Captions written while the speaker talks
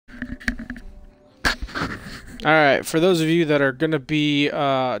Alright, for those of you that are going to be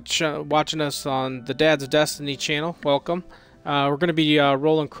watching us on the Dad's Destiny channel, welcome. We're going to be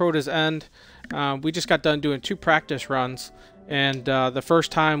rolling Crota's End. We just got done doing 2 practice runs, and the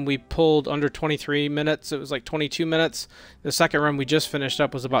first time we pulled under 23 minutes. It was like 22 minutes. The second run we just finished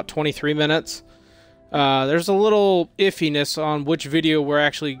up was about 23 minutes. There's a little iffiness on which video we're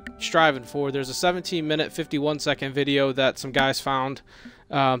actually striving for. There's a 17-minute, 51-second video that some guys found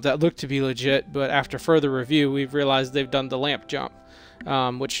that looked to be legit, but after further review, we've realized they've done the lamp jump,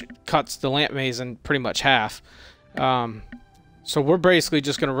 which cuts the lamp maze in pretty much half. So we're basically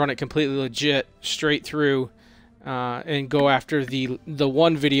just going to run it completely legit, straight through, and go after the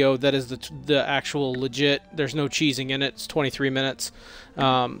one video that is the actual legit. There's no cheesing in it. It's 23 minutes,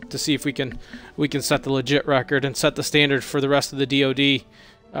 to see if we can set the legit record and set the standard for the rest of the DoD,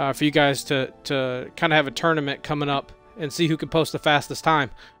 for you guys to kind of have a tournament coming up and see who can post the fastest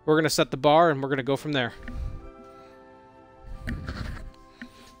time. We're going to set the bar and we're going to go from there.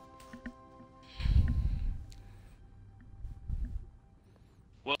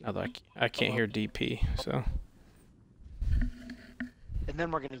 Although I can't hear DP, so. And then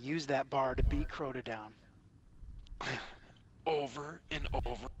we're going to use that bar to beat Crota down. Over and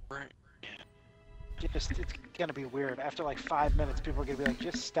over. It's going to be weird. After like 5 minutes, people are going to be like,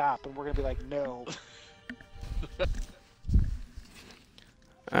 just stop. And we're going to be like, no.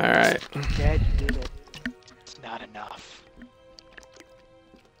 Alright. Dad, you did it. It's not enough.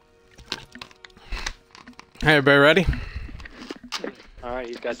 Hey, everybody ready? Alright,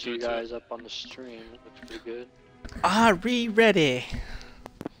 he's got you guys up on the stream. Looks pretty good. Are we ready?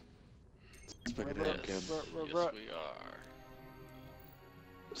 Yes, we are.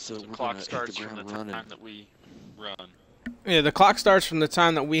 So The we're clock gonna starts hit the from the ground time running. that we run. Yeah, the clock starts from the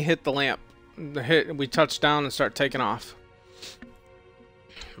time that we hit the lamp. We touch down and start taking off.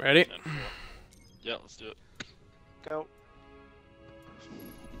 Ready? Yeah, let's do it. Go.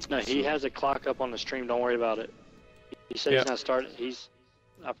 No, he has a clock up on the stream. Don't worry about it. He said Yep. he's not starting.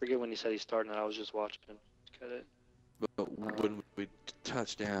 I forget when he said he's starting it. I was just watching. Got it. But when we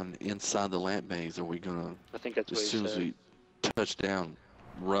touch down inside the lamp maze, are we gonna, I think that's what as he soon as said. we touch down,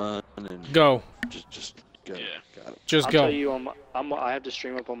 run and Go. just go? Yeah. Got it. Just I'll go. tell you on my, I have the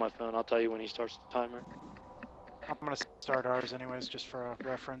stream up on my phone. I'll tell you when he starts the timer. I'm going to start ours anyways, just for a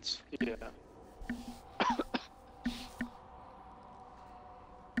reference. Yeah.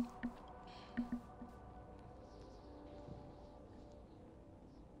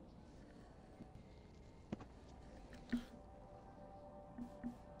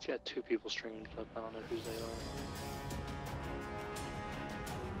 He's got 2 people streaming up. I don't know whose they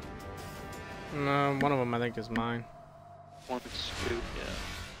are. No, one of them I think is mine. One's Scoop, yeah.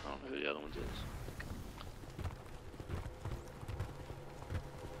 I don't know who the other one's is.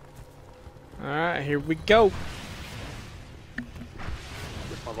 Alright, here we go.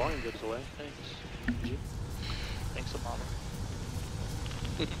 If my volume goes away, thanks. G. Thanks, Obama.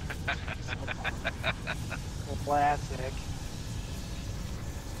 Classic.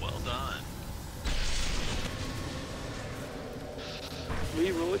 Well done.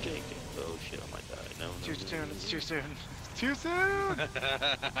 Leroy Jenkins. Oh shit, I might die. No, no. Too soon. It's too soon. It's too soon.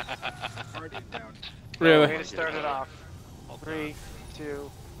 Already down. Really? Way to start it off. Well 3,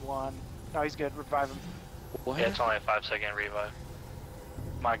 2, 1. No, he's good. Revive him. What? Yeah, it's only a 5-second revive.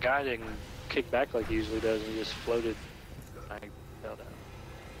 My guy didn't kick back like he usually does. He just floated. I fell down.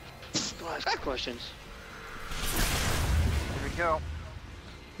 Go ask questions. Here we go.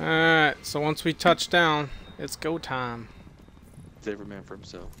 Alright, so once we touch down, it's go time. It's every man for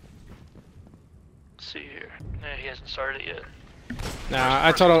himself. Let's see here. Yeah, he hasn't started it yet. Nah,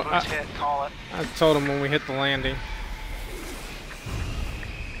 I told him. First hit, call it. I told him when we hit the landing.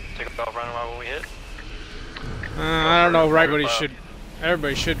 Take a bell running right when we hit. I don't know.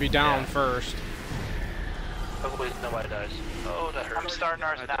 Everybody should be down first. Hopefully nobody dies. Oh, that hurt. I'm starting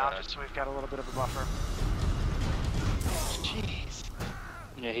ours I now, died. just so we've got a little bit of a buffer. Jeez.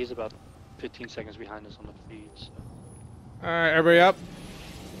 Yeah, he's about 15 seconds behind us on the feed. So. Alright, everybody up?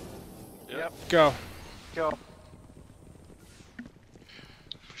 Yep. Go. Go.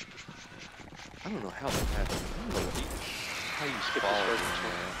 I don't know how that happened. I don't know how you Skip follow this this, first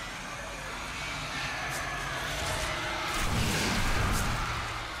one. man.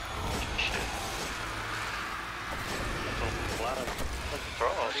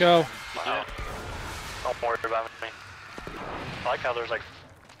 Go. Wow. Don't worry about me. I like how there's like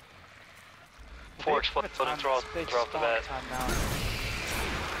 4 exploding throw off the bat. Time now.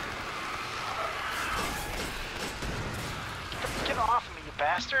 Get off of me, you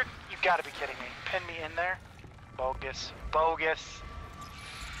bastard! You've got to be kidding me. Pin me in there? Bogus. Bogus.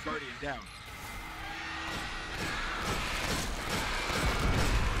 Guardian down.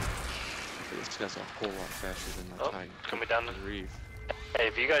 This guy's a whole lot faster than my Oh, Titan. coming down the... Reef. Hey,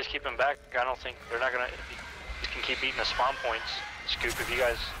 if you guys keep him back, I don't think they're not gonna. You can keep eating the spawn points. Scoop, if you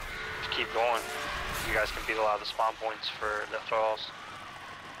guys keep going, you guys can beat a lot of the spawn points for the thralls.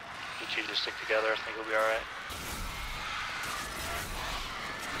 You two just stick together, I think we'll be alright.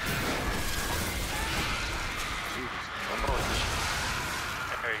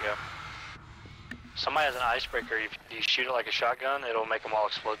 There you go. Somebody has an icebreaker. If you shoot it like a shotgun, it'll make them all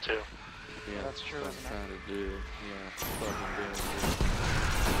explode too. Yeah, That's true, what I'm isn't it? trying to do. Yeah, fucking doing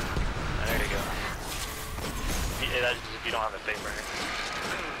There you go. That's if you don't have a favorite.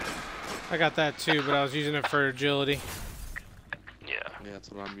 I got that too, but I was using it for agility. Yeah. Yeah,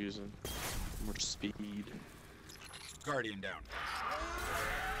 that's what I'm using. More speed. Guardian down.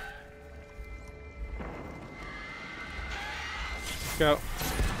 Go.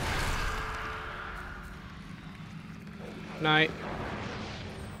 Night.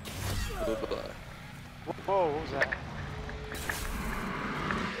 Bye-bye. Whoa, what was that?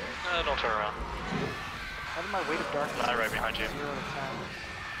 Don't turn around. How did my weight of darkness Not right behind you. 0 to 10?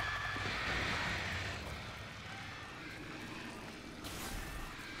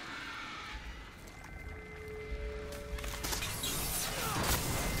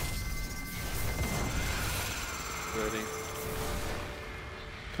 Ready?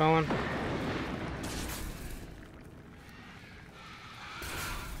 Going.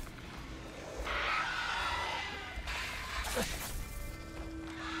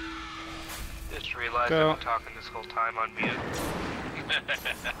 Just realized Go. I've been talking this whole time on mute.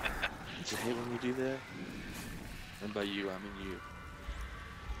 Did you hate when you do that? And by you, I mean you.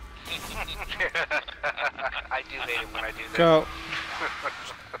 I do hate it when I do that. Go.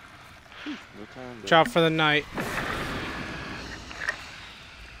 No time to... Drop for the night.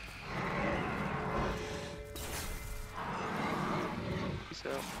 Peace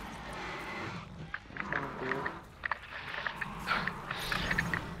out.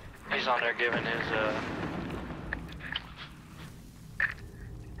 He's on there giving his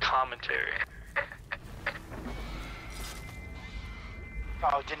commentary.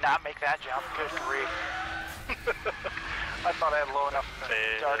 Oh, did not make that jump. Good grief. I thought I had low enough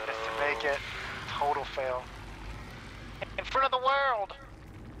Fail. darkness to make it. Total fail. In front of the world!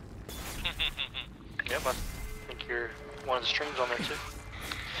 Yep, I think you're one of the streams on there too.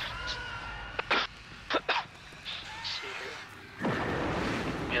 Let's see here.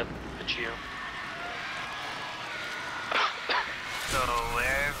 Yep, it's you. So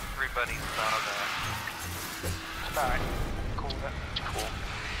everybody saw that. Alright. Cool. Cool.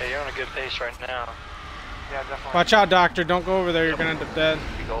 Hey, you're on a good pace right now. Yeah, definitely. Watch out, Doctor. Don't go over there. You're gonna end up dead.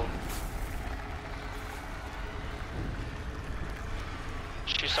 Be gold.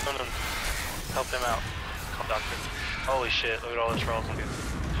 Shoot someone and help them out. Call doctor. Holy shit, look at all the trolls on you. You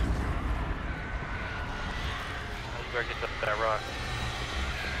better get that rock.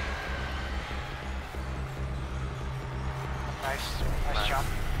 Nice jump.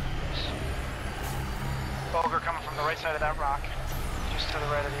 Ogre coming from the right side of that rock. Just to the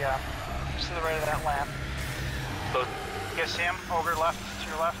right of that lamp. Both. You guys see him? Ogre left, to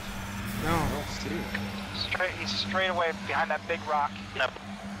your left. No. I don't see it. He's straight away behind that big rock. No.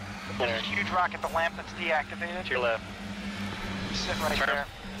 There's a huge rock at the lamp that's deactivated. To your left. He's sitting right Turn. there.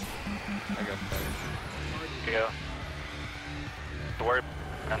 I got that. Here you go. Don't worry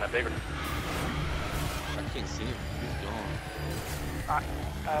about that bigger. I can't see him. He's gone.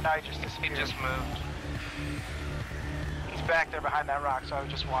 Now he just He disappeared. just moved. He's back there behind that rock, so I would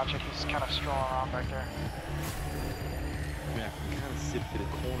just watch it. He's kind of strolling around right there. I mean, I can kind of see it through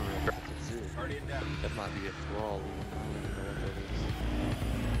the corner of it. That's it. Guardian down. That might be a thrall. I don't even know what that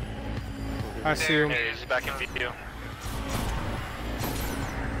is. I see him. There, he's back in view.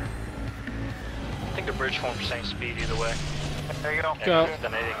 I think the bridge forms the same speed either way. There you go. Go. It's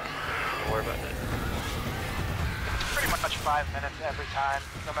donating. Don't worry about that. Pretty much 5 minutes every time,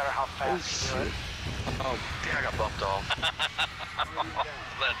 no matter how fast you do it. Oh, Damn, I got bumped off.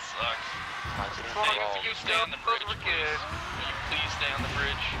 That sucks. As long as you stay on the bridge, we're good. Will you please stay on the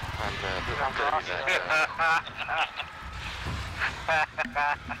bridge? I'm I'm dirty crossing that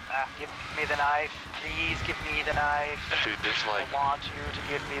Give me the knife. Please give me the knife. Dude, there's like I want you to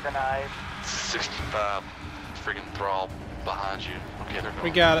give me the knife. 65 freaking thrall behind you. Okay, they're going. We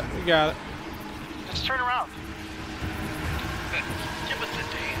got it. We got it. Just turn around. Give us a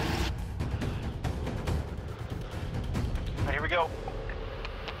dance. Right, here we go.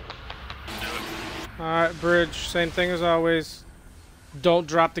 Alright, bridge. Same thing as always. Don't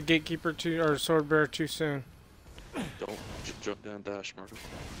drop the gatekeeper or sword bearer too soon. Don't jump down dash, Murder.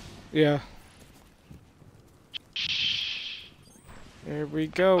 Yeah. Here we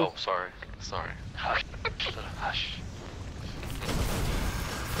go. Oh, sorry. Sorry. Hush. Hush.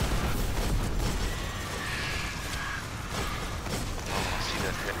 Oh, I see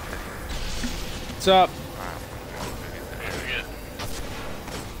that head. What's up?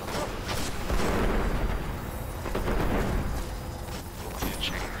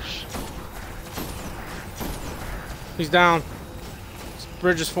 He's down. This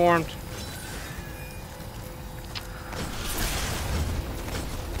bridge is formed.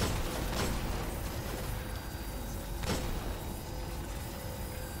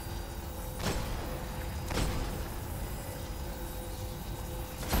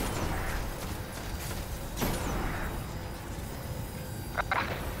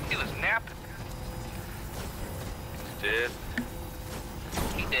 He was napping. Dead.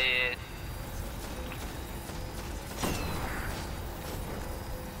 He did.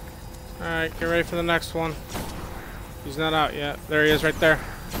 Alright, get ready for the next one. He's not out yet. There he is right there.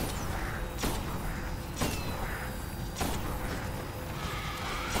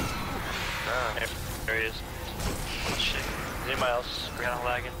 There he is. Oh, shit. Is anybody else kind of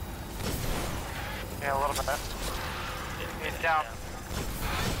lagging? Yeah, a little bit. He's down.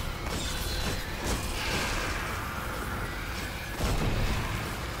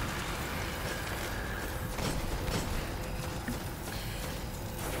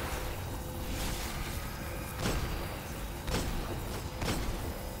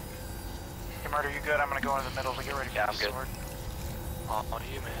 Murder, you good? I'm gonna go into the middle to get ready for the sword. On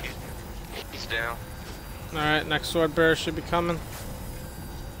you, man. He's down. Alright, next sword bearer should be coming. Is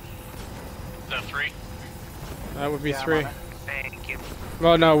that 3? That would be Yeah, I'm 3. on it. Thank you.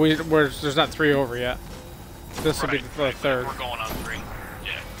 Well, no, there's not 3 over yet. This will be the third. We're going on 3.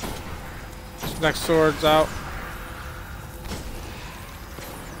 Yeah. Next sword's out.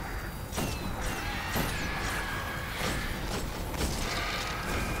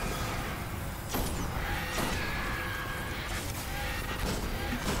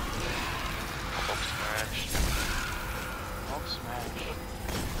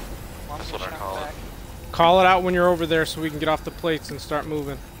 That's what I call it. Call it out when you're over there so we can get off the plates and start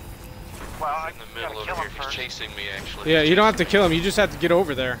moving. Well, I In the middle gotta over kill here. him He's first. chasing me, actually. Yeah, you don't have to kill him. You just have to get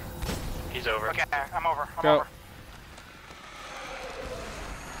over there. He's over. Okay, I'm over. I'm Go. over.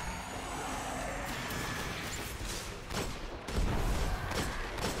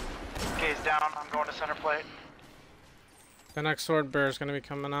 Okay, he's down. I'm going to center plate. The next sword bearer is going to be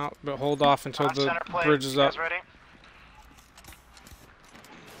coming out, but hold off until On the center plate. bridge is You up. guys ready?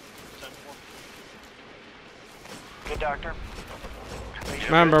 Good, doctor.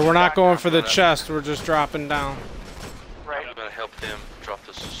 Remember, we're not going for the chest. We're just dropping down. Right. I'm gonna help them drop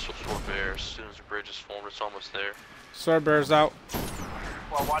this sword bear as soon as the bridge is formed. It's almost there. Sword bearer's out.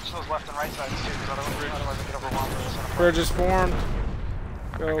 Well, watch those left and right sides too, because otherwise we get overwhelmed with the center plate. Bridge is formed.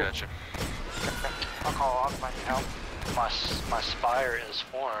 I Go. got you. I'll call off if I need help. My spire is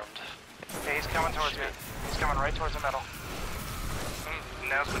formed. Okay, he's coming towards me. He's coming right towards the middle.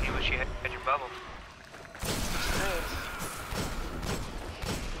 Now's when you wish you had your bubble.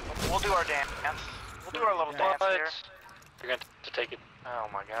 We'll do our dance. We'll do our little dance What? here. You're going to take it. Oh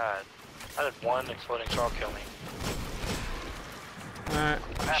my god. I had one exploding straw kill me. Alright.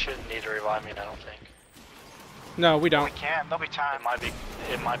 You shouldn't need to revive me, I don't think. No, we We don't. can. There'll be time.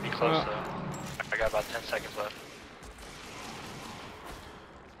 It might be close though. I got about 10 seconds left.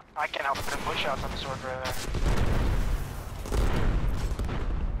 I can help put push outs on the sword right there.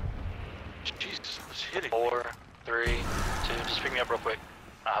 Jesus, I was hitting. 4, 3, 2. Just pick me up real quick.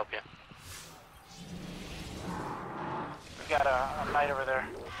 I'll help you. We've got a knight over there.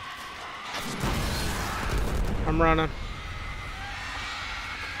 I'm running.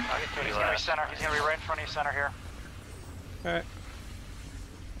 I'll get to He's you gonna be last. center. He's gonna be right in front of you, center here. Okay.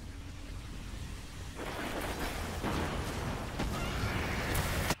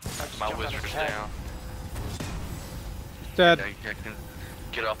 My wizard's down. Dead. I can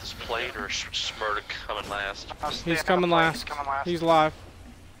get off this plate, or Smurda coming last. He's coming last. He's coming last. He's live.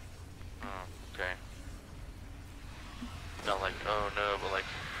 Oh, okay. Not like, oh no, but like,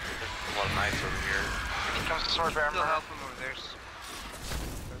 there's a lot of knights over here. Here comes the sword bearer. Still help him over there. Oh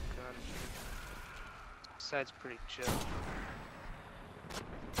god. This side's pretty chill.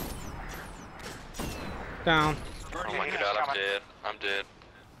 Down. Oh my He's god, I'm coming. dead. I'm dead.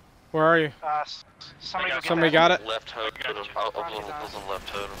 Where are you? Somebody go get Somebody that. got it? Left totem. I was on left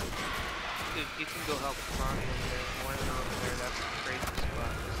totem. Dude, you can go help Connie over there. One of them over there. That's a crazy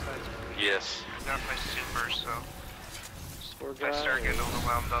spot. This side's pretty Yes. Got my super, so Poor if I start getting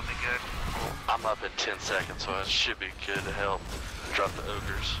overwhelmed, I'll be good. I'm up in 10 seconds, so it should be good to help drop the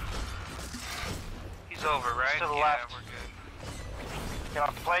ogres. He's over, right? To the Yeah, left. we're good. Get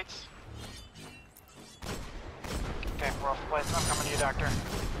off the plates. Okay, we're off the plates. I'm coming to you, Doctor.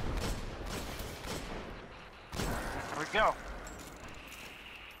 Here we go.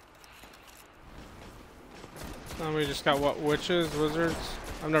 We just got what? Witches? Wizards?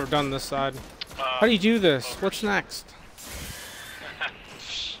 I've never done this side. How do you do this? What's next?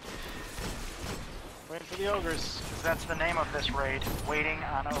 Waiting for the ogres, because that's the name of this raid. Waiting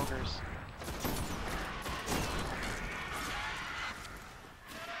on ogres.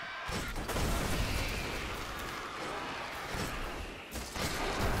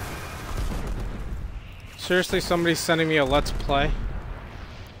 Seriously, somebody's sending me a let's play?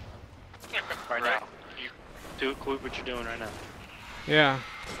 Right now. You do quit what you're doing right now. Yeah.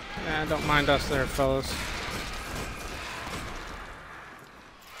 Yeah, don't mind us there, fellas.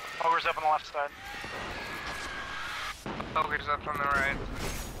 Ogres up on the left side. Ogre's up on the right.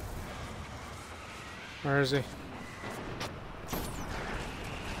 Where is he?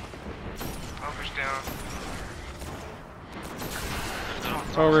 Ogre's down.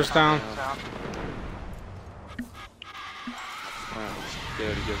 Ogre's down. Down. Alright, let's go.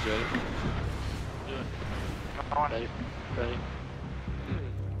 You guys ready? Going. Ready? Ready?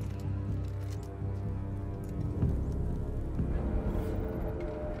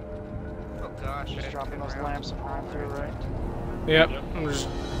 Oh gosh. Just dropping those lamps and high through, right? Yep. I'm just.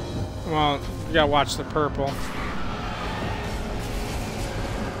 Well, you gotta watch the purple.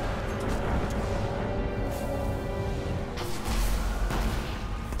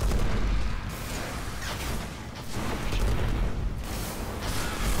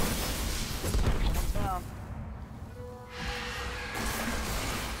 Down.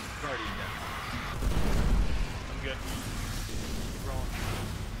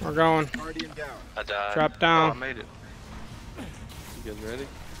 We're going. I died. Drop Oh, I down. made it. You guys ready?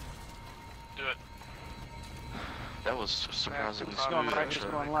 Do it. That was surprisingly Just going smooth. right, just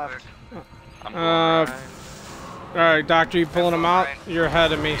going left. I'm Uh, going right. Alright, Doctor, you pulling them out? You're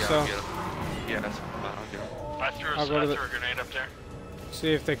ahead of me, Yeah, so I'll get 'em. Yeah, that's fine. I'll get 'em. I threw I'll go to the- a grenade up there.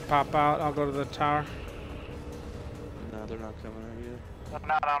 see if they can pop out. I'll go to the tower. No, they're not coming out yet. I'm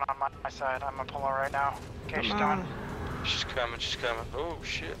not out on my side. I'm gonna pull her right now. Okay, she's Come done. on. She's coming, she's coming. Oh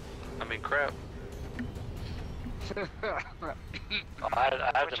shit. I mean crap. I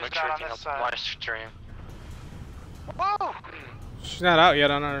have Which to is make down sure on you this know side. my stream. Whoa! She's not out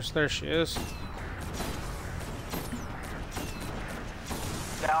yet on ours. There she is.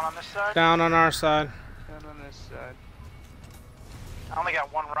 Down on this side? Down on our side. Down on this side. I only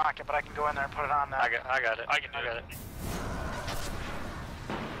got one rocket, but I can go in there and put it on now. I got it. I got it.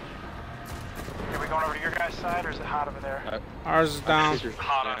 Are we going over to your guys' side, or is it hot over there? Ours is down.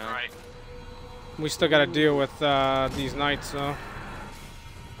 Hot on Down. right. We still gotta deal with these knights, though.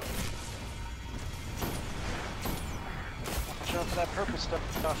 Watch out for that purple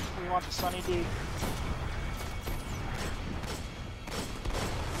stuff. We want the Sunny D.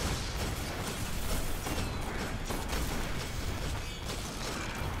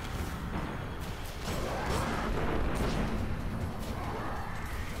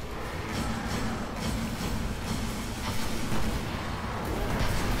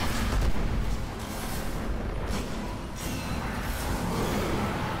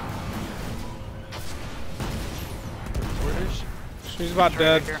 Where is she? She's about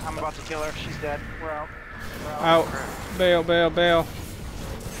dead. Here. I'm about to kill her. She's dead. We're out. We're Out. Bail, bail, bail.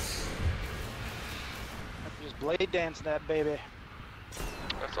 Just blade dance that baby.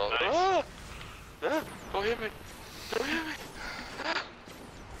 That's all. Ah! Ah! Don't hit me! Don't hit me!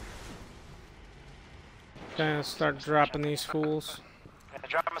 Okay, let's start dropping these fools. Yeah,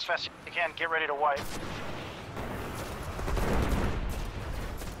 drop them as fast as you can. Get ready to wipe.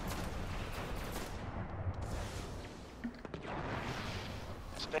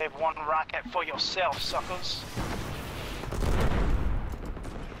 Save one rocket for yourself, suckers.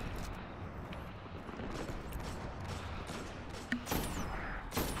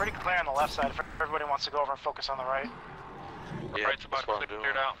 Pretty clear on the left side if everybody wants to go over and focus on the right. Yeah, Right's about that's what I'm doing.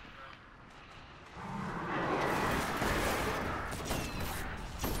 cleared out.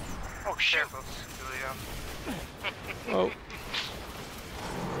 Oh shit. Careful, Julio. Oh,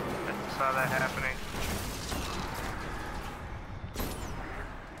 I saw that happening.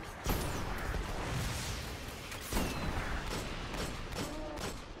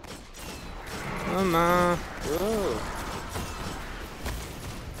 come on. Whoa!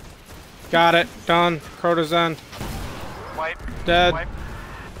 Got it. Done. Crota's end. Wipe. Dead. Wipe.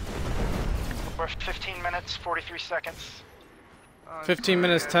 We're 15 minutes, 43 seconds. Oh, 15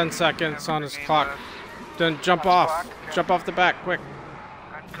 minutes, 10 seconds on his Grenade clock. left. Then jump On his off. clock, okay. Jump off the back, quick.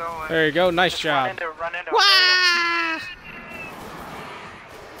 I'm going. There you go. Nice Just run job. into it, run into it. Wah!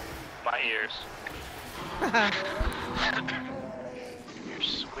 my ears. Your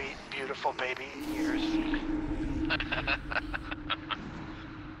sweet, beautiful baby ears.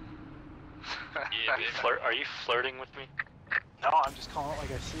 Yeah, are you flirting with me? No, I'm just calling it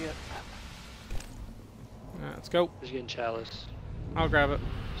like I see it. Alright, let's go. He's getting chalice. I'll grab it.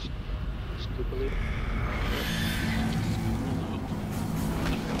 Scoop a loop.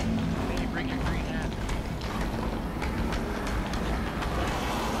 Hey, bring your green hat.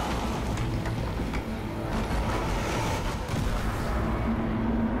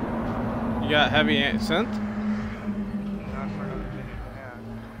 You got heavy synth? Not for another minute,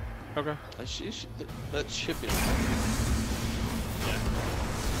 yeah. Okay. That's shipping.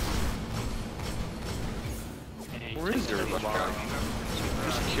 Where is everybody?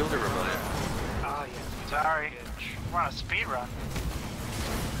 Just killed everybody. Oh yeah. Sorry. We're on a speed run.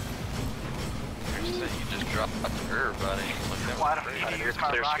 You just dropped everybody. Well, I don't need to use my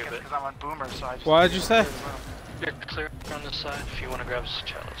Clear rockets scoop it. because I'm on boomer, so I just. What did you say? You're clear on this side if you want to grab some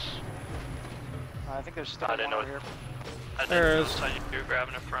chalice. I think there's still I one didn't over know here. I There didn't know is. what side you were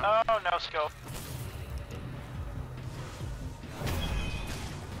grabbing it from. Oh, no scope.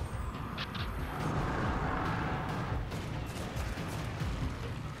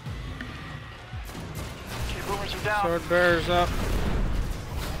 Okay, boomers are down. Sword bear's up.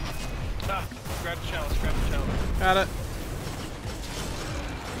 Ah, grab the chalice, grab the chalice. Got it.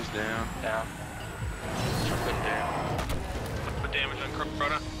 He's down. Down. Jumping down. Put damage on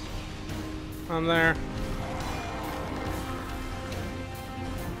Crota. I'm there.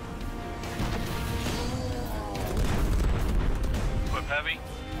 Whip heavy.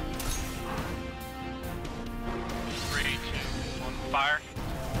 3, 2, 1, fire.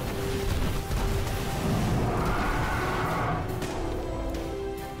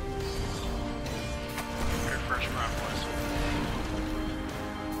 Your first round, boys.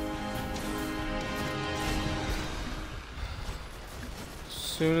 As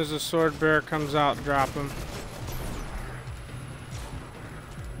soon as the sword bear comes out, drop him.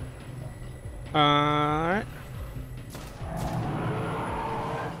 Alright.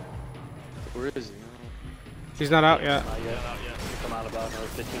 Where is he? He's not out yet. Not yet. He'll come out about another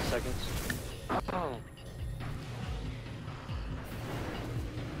 15 seconds. Oh.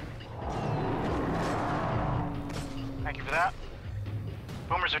 Thank you for that.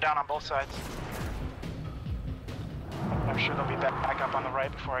 Boomers are down on both sides. I'm sure they'll be back up on the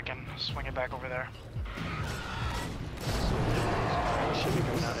right before I can swing it back over there. Should be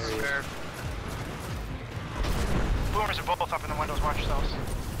coming out area. Square. Boomers are both up in the windows. Watch yourselves.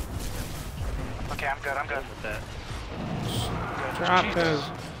 Okay, I'm good. I'm good. With that. I'm good. Drop Jesus.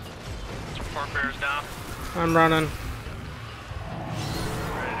 his. Support bears down. I'm running.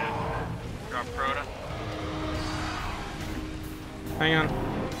 Ready to drop Crota. Hang on.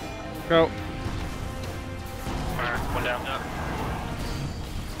 Go. Fire. One down. Up.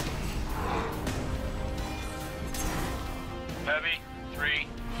 Heavy. 3,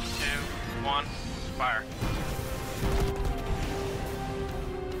 2, 1, fire.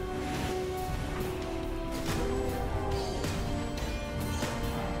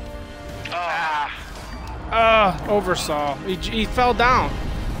 Oversaw. He fell down.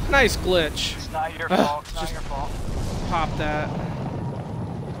 Nice glitch. It's not your fault. It's not Just- your fault. Pop that.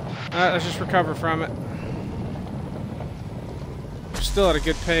 Let's just recover from it. We're still at a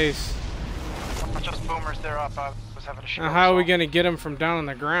good pace. Just boomers, they're up. I was having a shoot. Now, how are we gonna get him from down on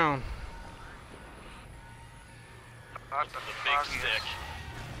the ground? Not the big stick.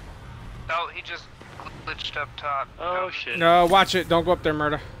 Oh, he just glitched up top. Oh shit. No, watch it. Don't go up there,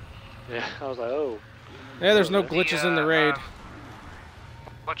 Murda. Yeah, I was like, oh. Yeah, there's no glitches in the raid.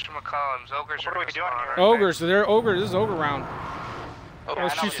 Whatchamacallums, ogres What are we doing here? Ogres, they're ogre. This is ogre round. Oh,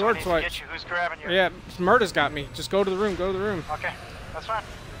 There's I know two who's sword gonna fights. get you. Who's grabbing you? Yeah, Murda's got me. Just go to the room. Go to the room. Okay, that's fine.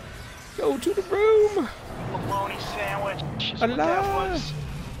 Go to the room. Bologna sandwich is what that Allah. was.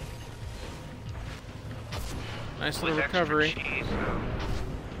 Nice With little extra recovery. cheese,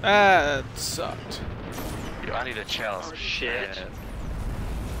 That sucked. Yo, I need a chalice. Oh shit.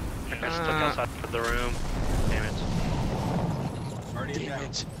 Yeah. I stuck outside of the room. Damn it. Damn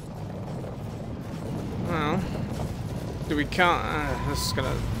it. Well, do we count? This is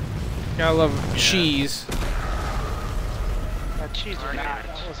gonna. Gotta love cheese. That cheese or not?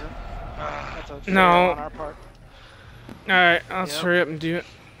 That wasn't. That's a fail No. on our part. All right, let's Yep. hurry up and do it,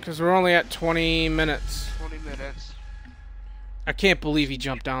 cause we're only at 20 minutes. 20 minutes. I can't believe he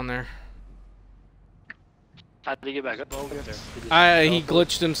jumped down there. How did he get back up there? He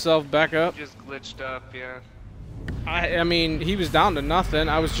glitched himself back up. Just glitched up, yeah. I mean, he was down to nothing.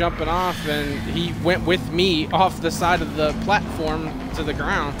 I was jumping off, and he went with me off the side of the platform to the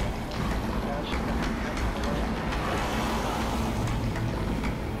ground.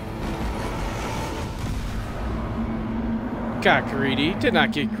 got greedy. Did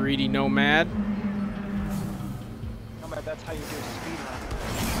not get greedy, Nomad. Nomad, that's how you do a speed run.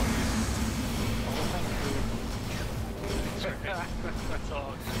 The whole thing's greed. That's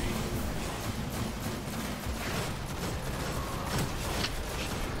all.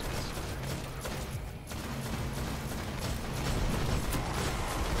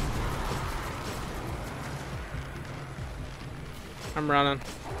 I'm running.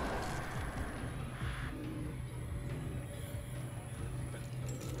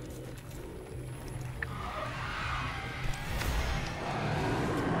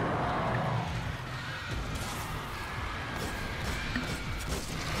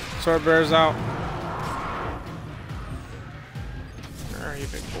 Sword bear's out. Where are you,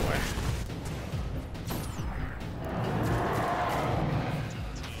 big boy?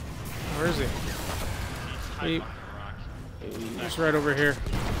 Where is he? He's right over here.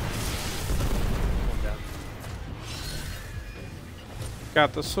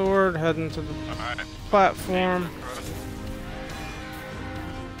 Got the sword, heading to the platform.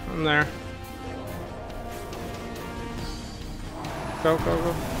 I'm there. Go, go,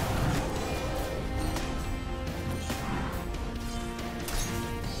 go.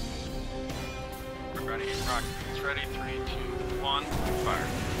 We're ready. Rock. It's ready. 3, 2, 1. Fire.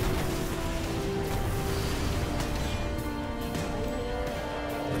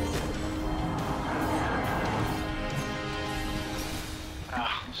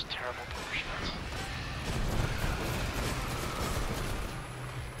 Ah, those terrible boomer shots.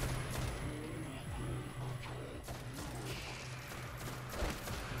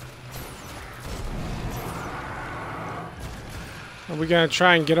 Are we gonna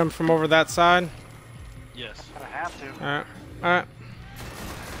try and get him from over that side? Yes. I have to. Alright. Alright.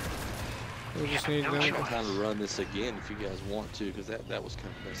 We just need I'm to... trying to run this again if you guys want to, because that was kind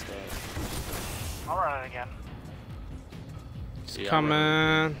of messed up. I'll run it again. It's Yeah,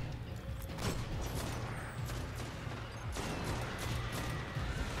 coming.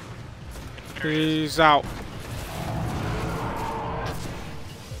 He's out.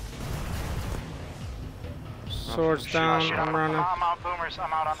 Swords down, I'm running. I'm out boomers.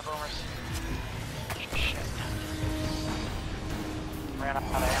 I'm out on the boomers. Shit. Ran out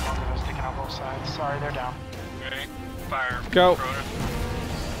of ammo because I was taking out both sides. Sorry, they're down. Ready. Fire. Go. Crota.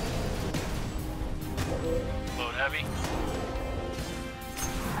 Load heavy.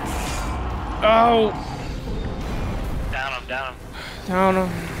 Oh! Down him, down him. Down him.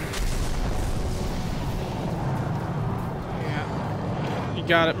 Yeah. You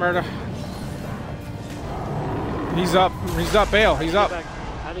got it, Murda. He's up, Bale, he's up.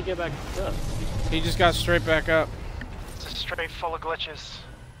 How'd he get back up? He just got straight back up. It's a straight full of glitches.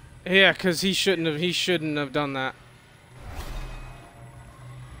 Yeah, cause he shouldn't have done that.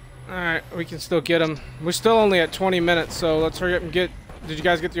 Alright, we can still get him. We're still only at 20 minutes, so let's hurry up and get... Did you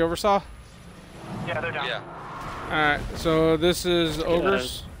guys get the oversaw? Yeah, they're down. Yeah. Alright, so this is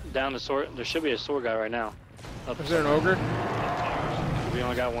ogres. Down the sword. There should be a sword guy right now. Up Is there an ogre? We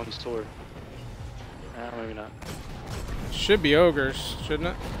only got one sword. Maybe not. Should be ogres, shouldn't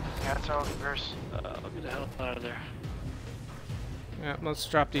it? Yeah, it's ogres. I'll get the hell out of there. Yeah, let's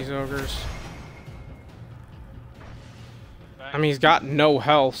drop these ogres. I mean, he's got no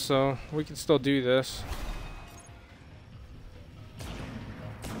health, so we can still do this.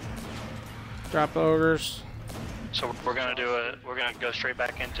 Drop ogres. So we're gonna go straight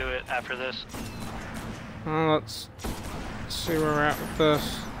back into it after this. Let's see where we're at with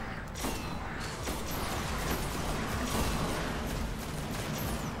this.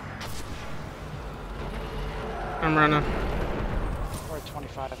 I'm running. We're at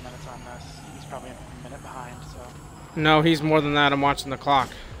 25 minutes on this. He's probably a minute behind, so. No, he's more than that. I'm watching the clock.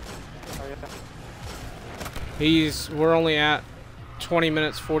 Oh, yeah. We're only at 20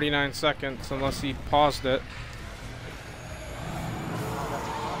 minutes 49 seconds unless he paused it.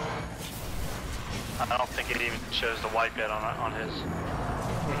 I don't think it even shows the white bit on his. He's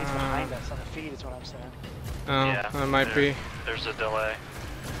behind us on the feed is what I'm saying. Oh, Yeah, that might be. There's a delay.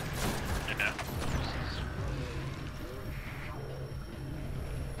 Yeah.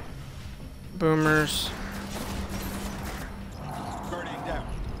 Boomers.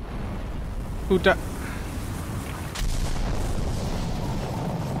 Who died?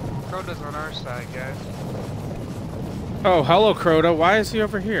 Crota's on our side, guys. Oh, hello, Crota. Why is he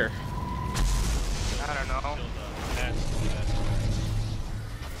over here? I don't know.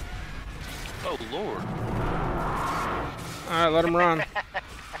 Oh, Lord. Alright, let him run.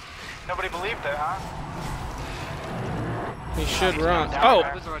 Nobody believed it, huh? He should run. down Oh!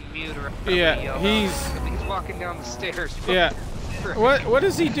 there. I was on mute or Yeah, he's walking down the stairs. Yeah. What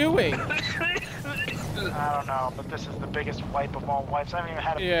is he doing? I don't know, but this is the biggest wipe of all wipes. I haven't even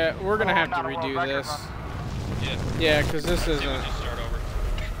had a... Yeah, we're gonna have to not a world redo record this. run. Yeah, because this isn't. Just start over.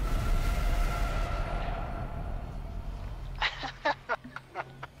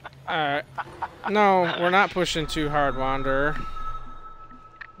 Alright. No, we're not pushing too hard, Wanderer.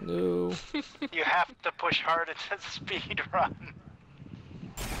 No. You have to push hard. It's a speed run.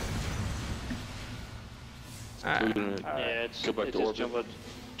 We're gonna Yeah, it's go back to just orbit. jump up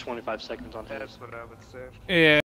 25 seconds on him. That's what I would say. Yeah.